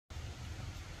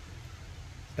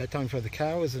Bedtime for the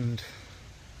cows, and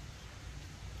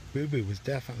Boo Boo was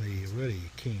definitely really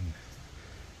keen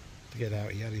to get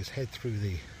out. He had his head through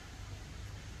the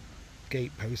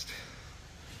gate post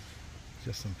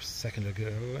just a second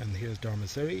ago, and here's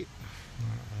Darmasiri,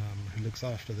 who looks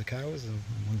after the cows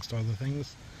amongst other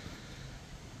things.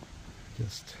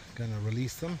 Just gonna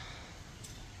release them.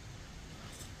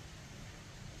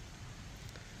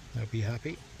 They'll be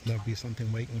happy. There'll be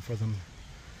something waiting for them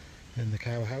in the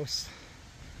cow house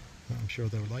that I'm sure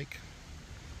they'll like.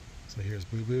 So here's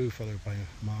Boo Boo, followed by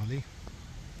Maali,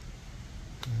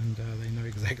 and they know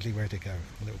exactly where to go.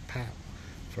 A little pat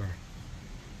for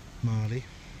Maali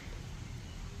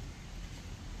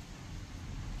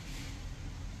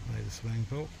by the swimming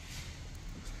pool,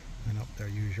 and up their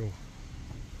usual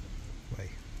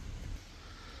way.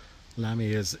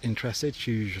 Lammy is interested.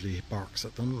 She usually barks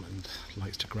at them and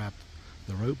likes to grab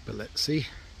the rope, but let's see.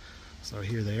 So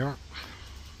here they are.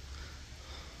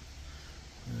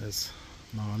 There's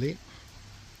Maali.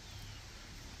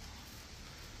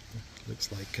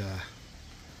 Looks like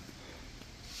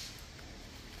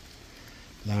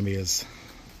Lammy is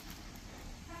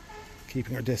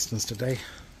keeping her distance today.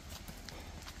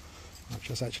 I've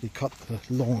just actually cut the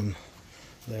lawn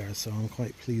there, so I'm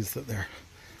quite pleased that they're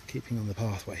keeping on the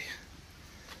pathway.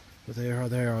 But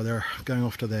they're going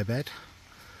off to their bed.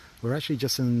 We're actually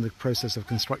just in the process of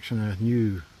constructing a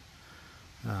new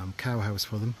cow house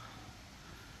for them,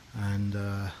 and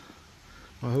well,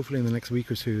 hopefully in the next week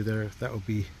or two that will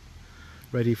be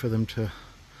ready for them to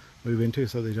move into,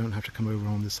 so they don't have to come over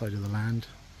on this side of the land,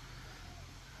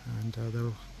 and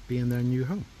they'll be in their new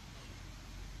home.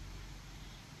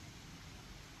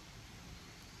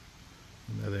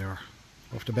 And there they are,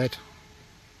 off to bed.